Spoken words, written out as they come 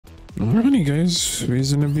Alrighty, guys, we're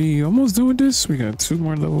gonna be almost done with this. We got 2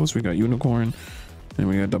 more levels. We got Unicorn and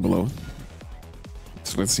we got Double O.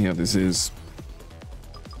 So let's see how this is.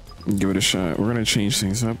 Give it a shot. We're gonna change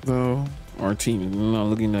things up though. Our team is not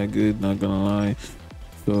looking that good, not gonna lie.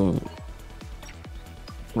 So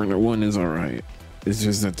partner 1 is alright. It's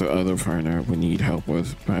just that the other partner we need help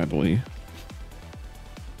with badly.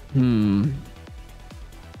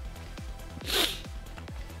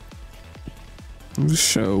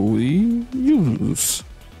 Shall we use?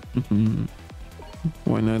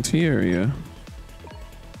 Why not T-Area?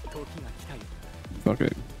 Fuck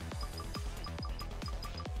it.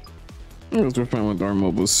 Let's refine with our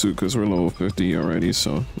mobile suit because we're level 50 already,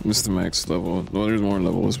 so it's the max level. Well, there's more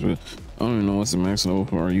levels, but I don't even know what's the max level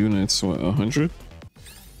for our units. What, 100?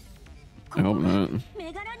 I hope not.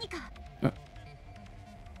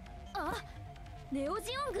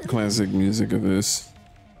 Classic music of this.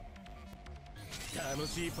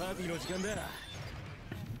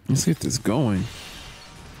 Let's get this going.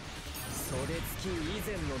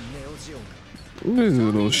 This is a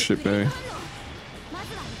little shitbag.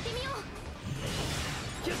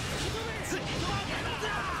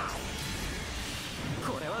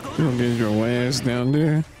 You don't get your ass down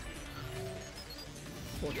there.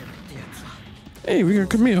 Hey, we got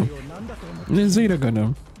Camille. And then Zeta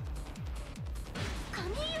Gundam.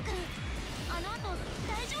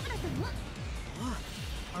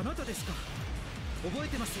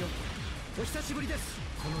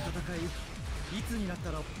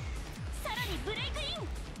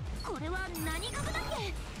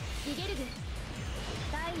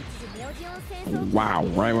 Wow,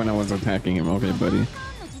 right when I was attacking him. Okay, buddy.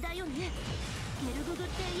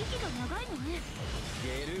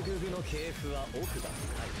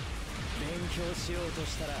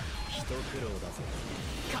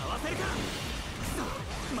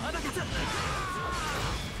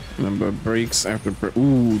 Number breaks after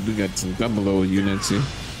ooh, we got some Double O units here.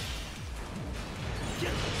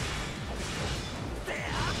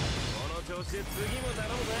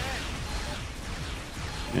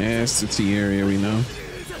 Yeah, it's the T area we know.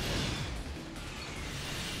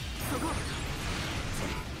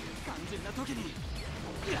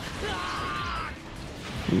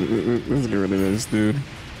 Let's get rid of this dude.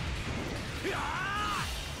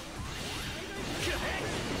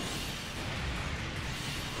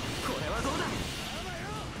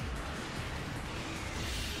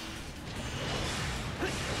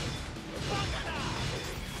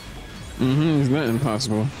 It's not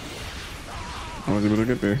impossible. I was able to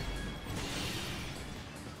get there.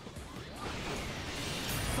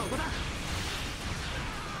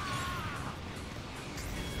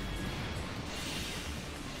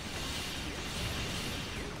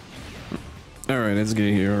 All right, let's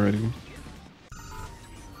get here already.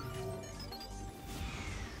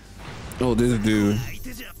 Oh, this dude.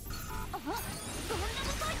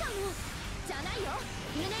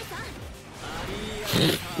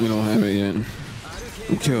 We don't have it yet.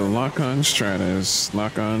 We killed Lock-On Stratus,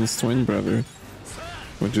 Lock-On's twin brother,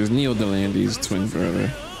 which is Neil Delandy's twin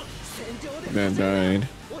brother that died.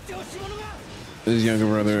 His younger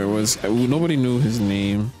brother was, nobody knew his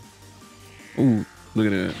name. Ooh, look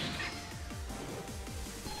at that.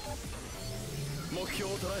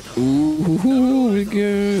 Ooh, we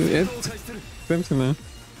good.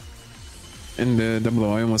 And the Double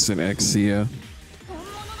O, I almost said X, yeah.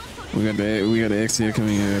 We got the X here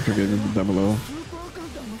coming in. I forget the Double O.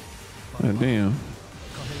 God damn.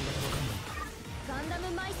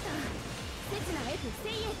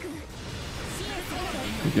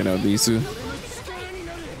 Get out these two.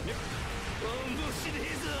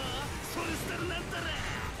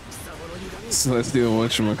 So let's do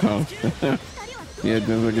whatchamacallit. Yeah, it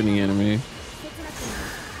does look at the enemy.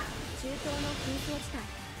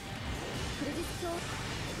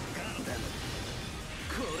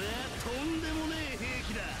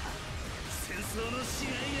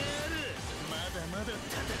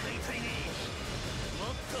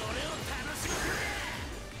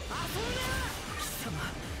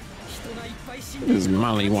 Just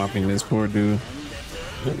molly-whopping this poor dude.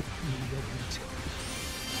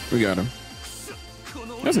 We got him.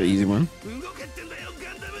 That's an easy one.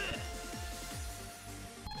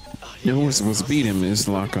 Yeah, who was supposed to beat him is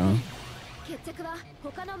Lock-On.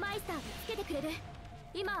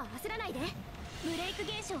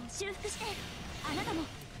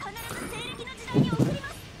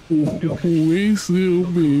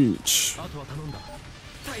 Bitch.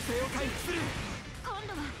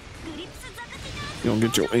 You don't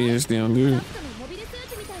get your ass down, dude.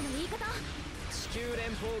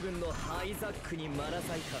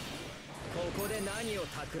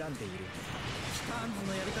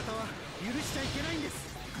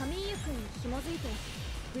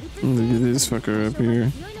 Look at this fucker up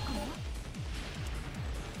here.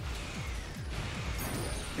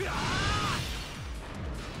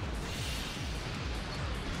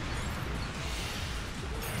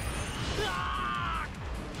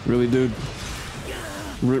 Really, dude?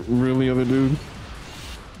 Really, other dude?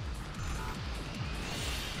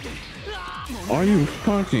 Are you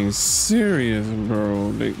fucking serious,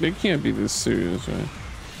 bro? They can't be this serious, right?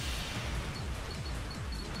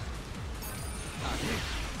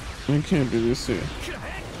 They can't be this serious.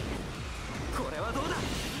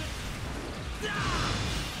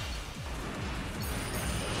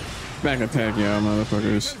 Back attack, y'all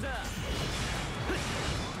motherfuckers.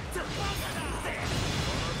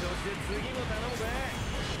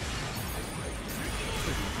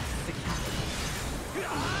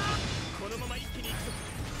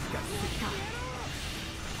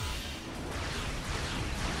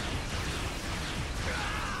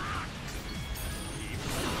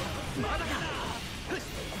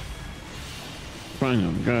 Find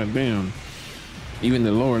him, goddamn. Even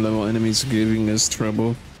the lower level enemies giving us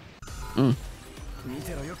trouble. Oh,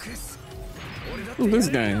 this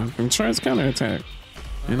guy can try his counterattack.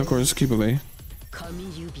 And of course, keep away.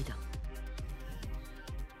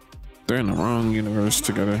 They're in the wrong universe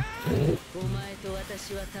together.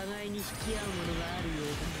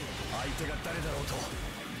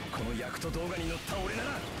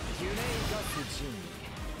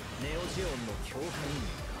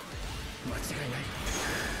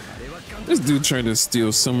 This dude tried to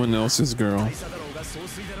steal someone else's girl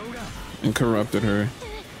and corrupted her.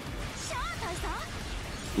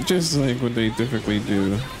 Just like what they typically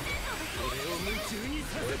do.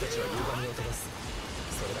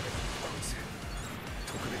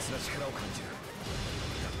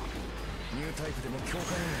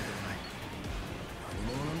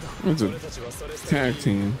 It's a tag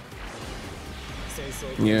team.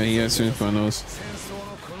 Yeah, he has Infernos.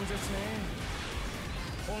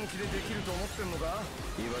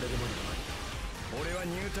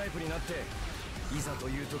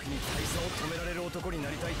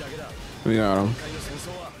 We got him.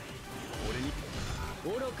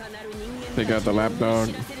 They got the lapdog.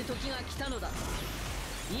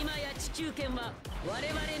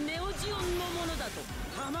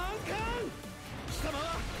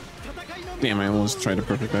 Damn, I almost tried to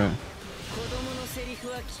perfect that.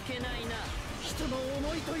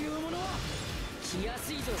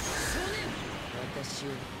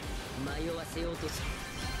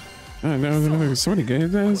 Oh, that was another sword he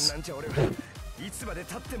gave us.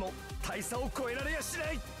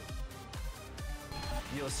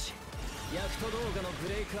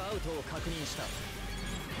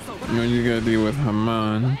 You know, you gotta deal with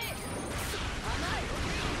Haman.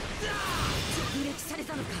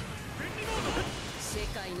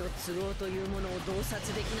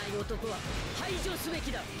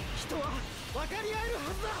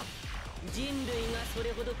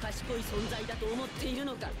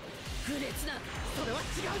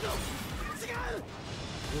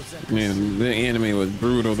 Man, the anime was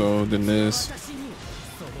brutal though than this.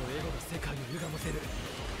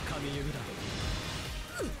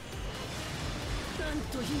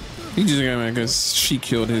 He just got mad because she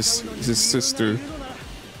killed his sister.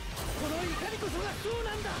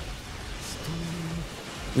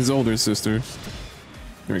 His older sister.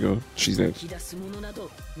 There we go. She's dead.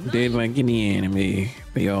 Dead like any anime.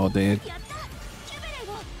 They all dead.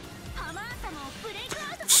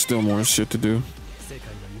 Still more shit to do.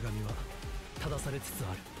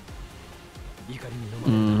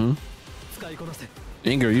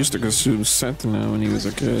 Anger used to consume Sentinel when he was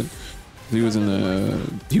a kid. He was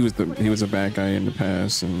a bad guy in the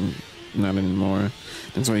past and not anymore.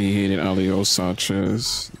 That's why he hated Alio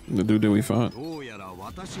Sanchez, the dude that we fought.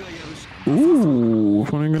 Ooh,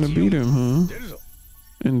 when I'm gonna beat him, huh?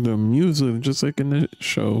 And the music, just like in the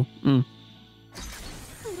show.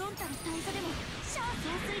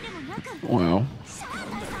 Wow.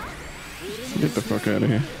 Get the fuck out of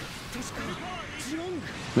here.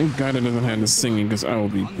 Thank God it doesn't have the singing, because I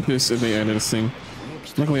would be pissed if they added a sing.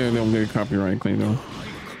 Luckily, I don't get a copyright claim though.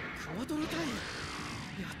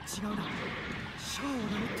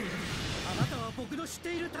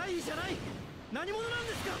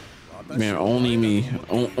 Man, only me.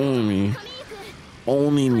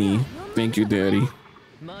 Only me. Thank you, Daddy.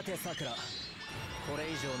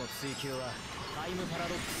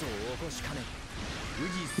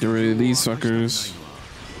 Get rid of these suckers.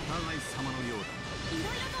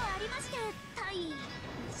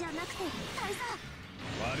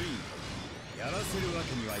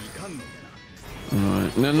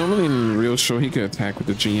 Now, normally in the real show, he could attack with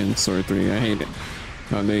the GN Sword 3. I hate it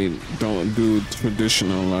how they don't do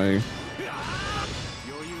traditional, like,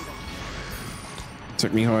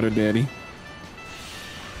 took me harder, daddy.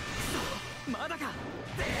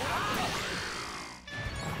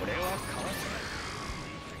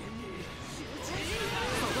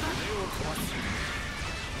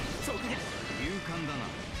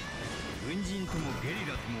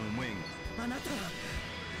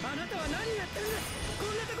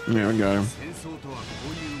 Yeah, I got him.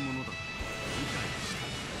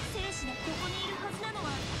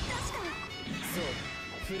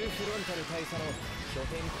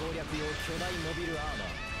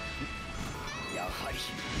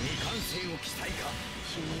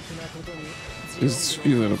 Just a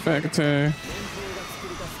few little back attack.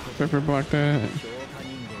 Pepper block that.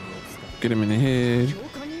 Get him in the head.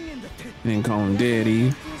 And then call him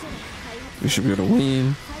daddy. We should be able to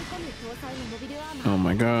win. Oh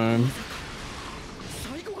my god.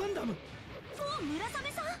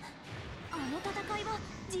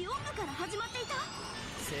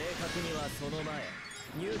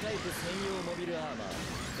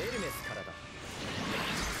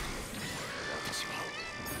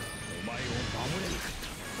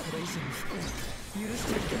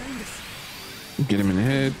 Get him in the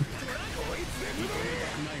head.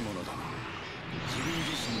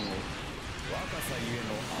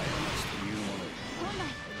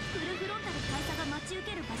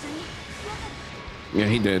 Yeah,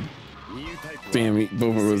 he did. Damn,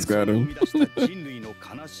 both of us got him.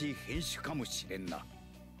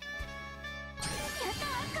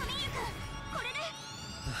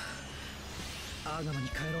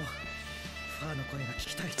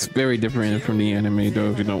 It's very different from the anime,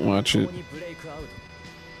 though, if you don't watch it.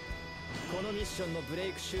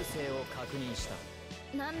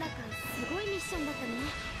 なんだかすごいミッションだったね。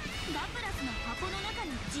ダプラスの箱の中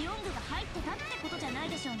にジオングが入ってたってことじゃない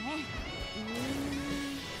でしょうね。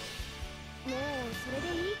もうそれで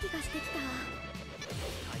いい気がしてきた。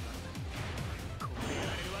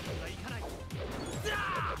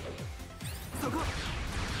そこ。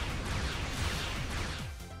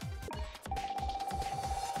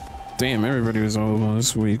Damn, everybody was all on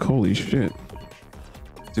this week. Holy shit.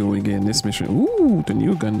 Do we get in this mission? Ooh, the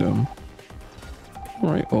new Gundam.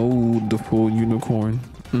 Right, oh, the full unicorn.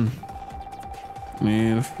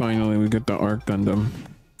 Man, finally we get the Arc Gundam.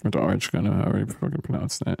 Or the Arch Gundam, however you fucking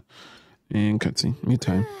pronounce that. And cutscene, me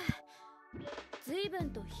time. 随分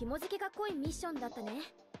と紐付けが濃いミッションだったね。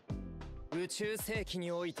宇宙世紀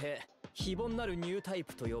において非凡なるニュータイ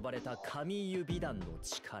プと呼ばれた神指弾の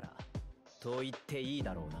力と言っていい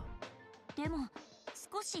だろうな。でも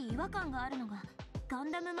少し違和感があるのがガン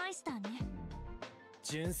ダムマイスターね。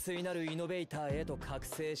純粋なるイノベーターへと覚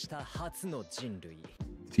醒した初の人類。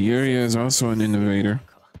Tieria is also an innovator.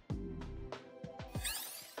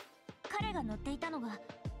 彼が乗っていたのが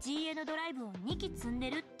GN ドライブを2機積んで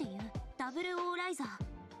るっていうダブルオーライザー。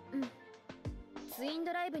ツイン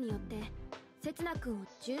ドライブによってセツナ君を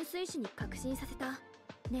純粋視に革新させた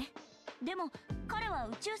ね。でも彼は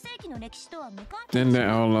宇宙世紀の歴史とは無関係。 Then the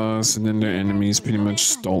outlaws and then their enemies pretty much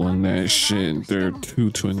stolen that shit. Their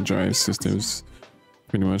two twin drive systems.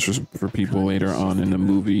 Pretty much for people later on in the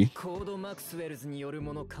movie. コードマクスウェルズによる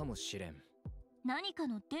ものかもしれん。何か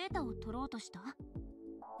のデータを取ろうとした？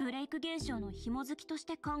ブレイク現象の紐づきとし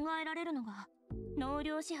て考えられるのが納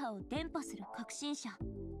涼紙波を伝播する革新者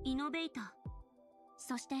イノベーター、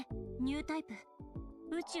そしてニュータイプ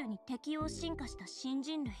宇宙に適応進化した新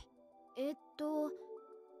人類。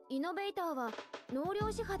イノベーターは納涼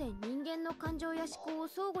紙波で人間の感情や思考を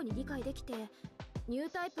相互に理解できて、ニュー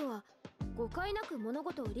タイプは誤解なく物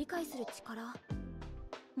事を理解する力。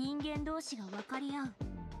人間同士が分かり合う。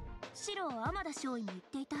白天田少尉も言っ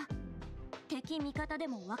ていた。敵味方で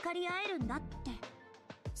も分かり合えるんだって。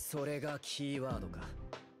それがキーワードか。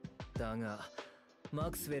だが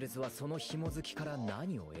マクスウェルズはその紐づきから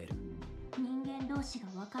何を得る？人間同士が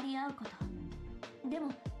分かり合うこと。で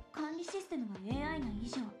も管理システムが AI な以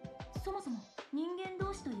上、そもそも人間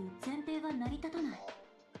同士という前提が成り立たない。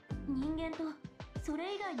人間とそ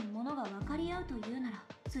れ以外にものが分かり合うというなら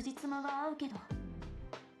辻褄が合うけど。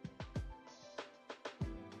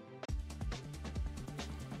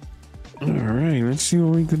Alright, let's see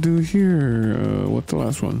what we could do here. What's the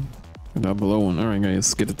last one? That below one. Alright guys,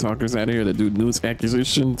 let's get the talkers out of here that do news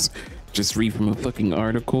acquisitions. Just read from a fucking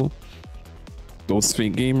article. Those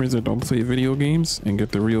fake gamers that don't play video games, and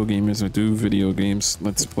get the real gamers that do video games.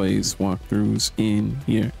 Let's plays, walkthroughs in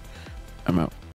here. I'm out.